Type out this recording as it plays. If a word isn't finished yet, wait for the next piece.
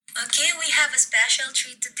Okay, we have a special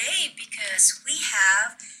treat today because we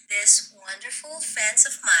have this wonderful friends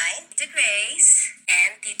of mine, Tita Grace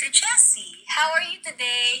and Tito Jesse. How are you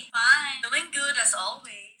today? Fine. Doing good as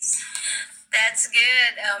always. That's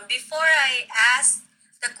good. Before I ask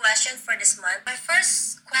the question for this month, my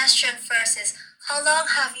first question first is, how long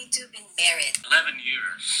have you two been married? 11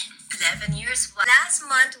 years. 11 years. Last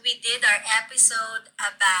month, we did our episode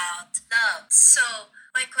about love. So,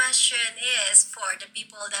 my question is for the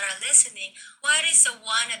people that are listening, what is the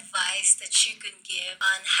one advice that you can give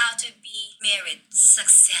on how to be married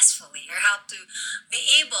successfully or how to be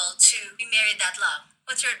able to be married that long?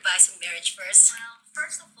 What's your advice on marriage first? Well,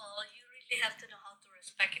 first of all, you really have to know how to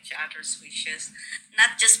respect each other's wishes.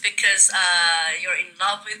 Not just because you're in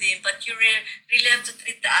love with him, but you really have to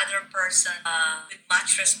treat the other person with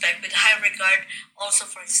much respect, with high regard also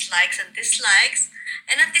for his likes and dislikes.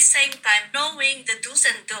 And at the same time, knowing the do's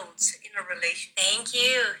and don'ts in a relationship. Thank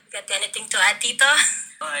you. Got anything to add, Tito?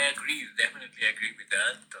 I agree, definitely agree with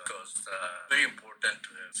that because very important to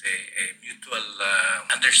have, say, a mutual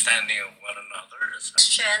understanding of one another.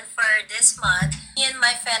 Question for this month. Me and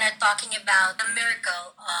my friend are talking about the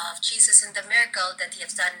miracle of Jesus and the miracle that he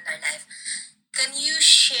has done in our life. Can you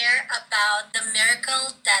share about the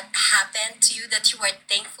miracle that happened to you that you were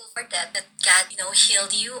thankful for that God,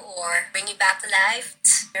 healed you or bring you back to life?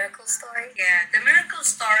 Miracle story? Yeah, the miracle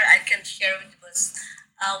story I can share with you was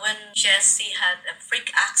when Jesse had a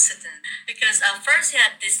freak accident. Because first he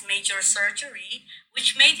had this major surgery,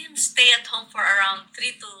 which made him stay at home for around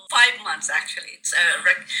 3 to 5 months. Actually, it's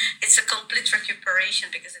a complete recuperation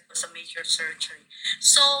because it was a major surgery.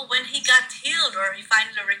 So when he got healed or he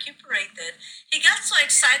finally recuperated, he got so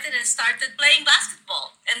excited and started playing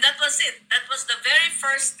basketball, and that was it. That was the very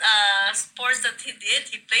first sports that he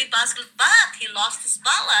did. He played basketball, but he lost his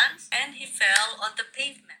balance and he fell on the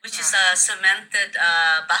pavement, which is a cemented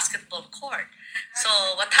basketball court. So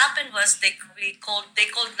what happened was they called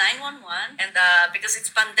 911, and because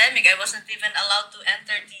it's pandemic, I wasn't even allowed to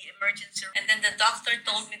enter the emergency room. And then the doctor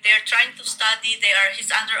told me they're trying to study.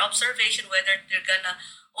 He's under observation whether they're gonna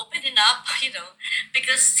open it up,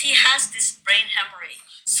 because he has this brain hemorrhage.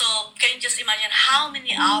 So can you just imagine how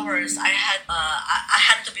many hours I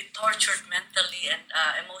had to be tortured mentally and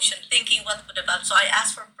emotionally, thinking what would have happened. So I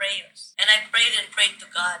asked for prayers, and I prayed and prayed to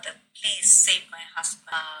God that please save my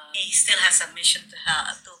husband. He still has a mission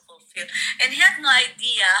to fulfill, and he had no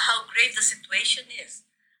idea how grave the situation is.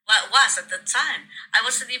 What was at the time. I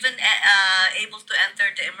wasn't even able to enter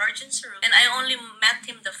the emergency room, and I only met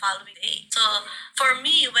him the following day. So for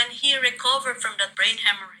me, when he recovered from that brain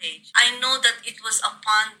hemorrhage, I know that it was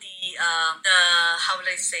upon the how will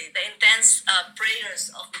I say, the intense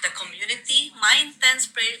prayers of the community, my intense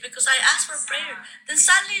prayers, because I asked for prayer. Then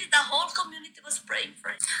suddenly the whole community was praying for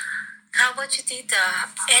him. How about you,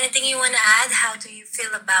 Tita? Anything you want to add? How do you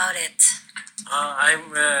feel about it? I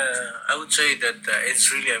would say that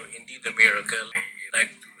it's really indeed a miracle. I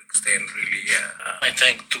like to extend really my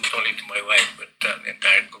thanks to not only to my wife but the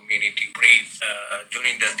entire community. Prayed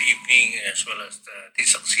during that evening as well as the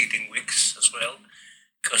succeeding weeks as well,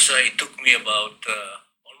 because it took me about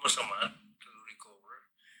almost a month to recover.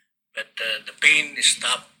 But the pain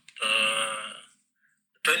stopped.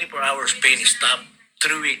 24 hours pain stopped.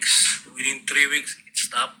 3 weeks. Within 3 weeks, it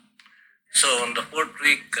stopped. So on the fourth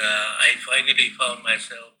week, I finally found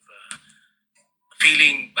myself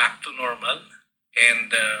feeling back to normal, and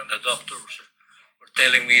the doctors were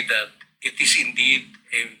telling me that it is indeed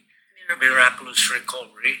a miraculous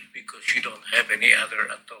recovery because you don't have any other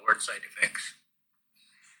untoward side effects.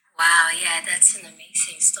 Wow, yeah, that's an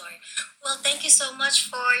amazing story. Well, thank you so much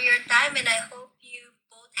for your time, and I hope you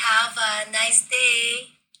both have a nice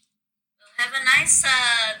day. Have a nice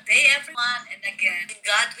day, everyone. And again, in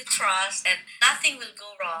God we trust, and nothing will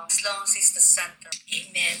go wrong as long as He's the center.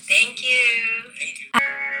 Amen. Thank you. Thank you.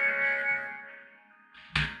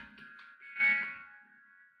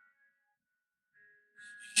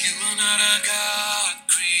 You are not a God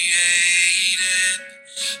created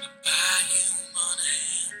by human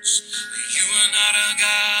hands. You are not a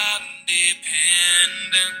God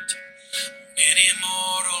dependent on any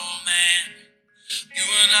mortal man. You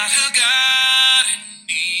are not a God in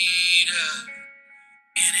need of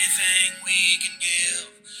anything we can give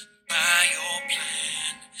by your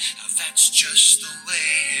plan. That's just the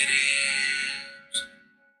way it is.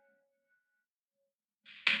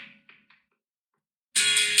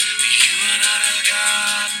 You are not a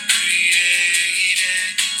God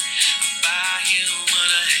created by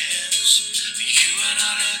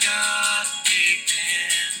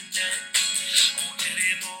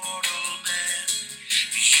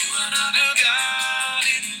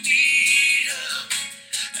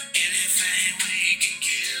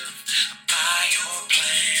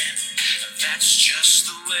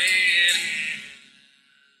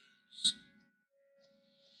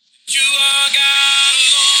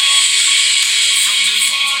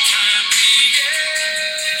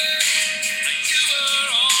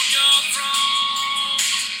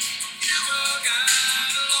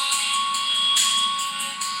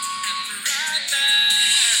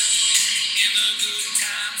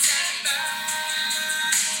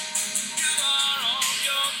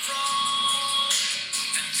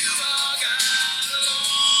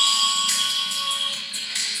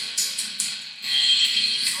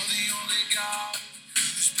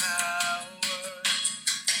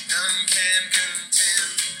and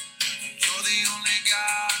contend. You're the only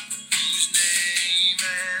God whose name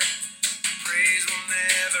and praise will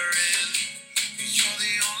never end. You're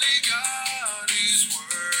the only God who's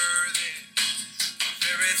worthy of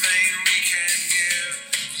everything we can give.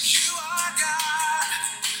 You are God,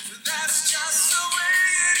 that's just the way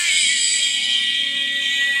it is.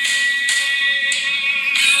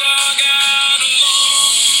 You are God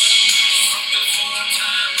alone from before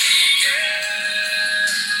time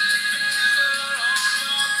began. You are on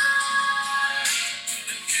your throne,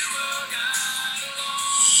 and you are God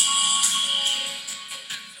alone.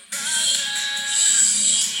 Right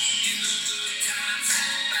now, in the good times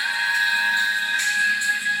and bad,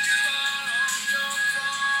 you are on your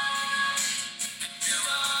throne. You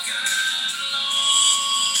are God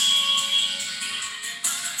alone.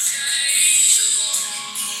 Unchangeable,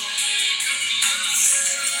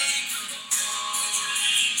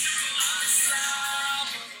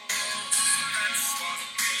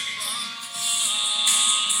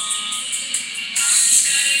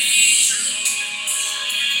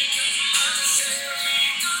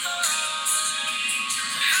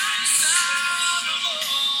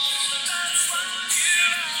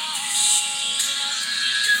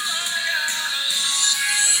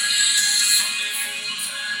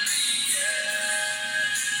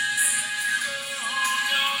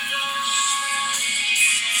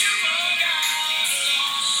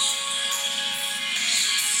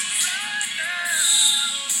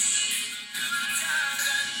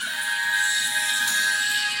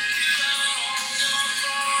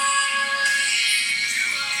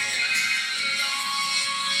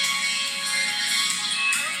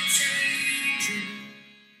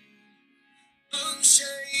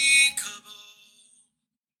 unshakable,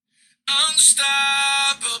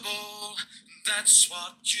 unstoppable. That's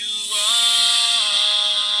what you are.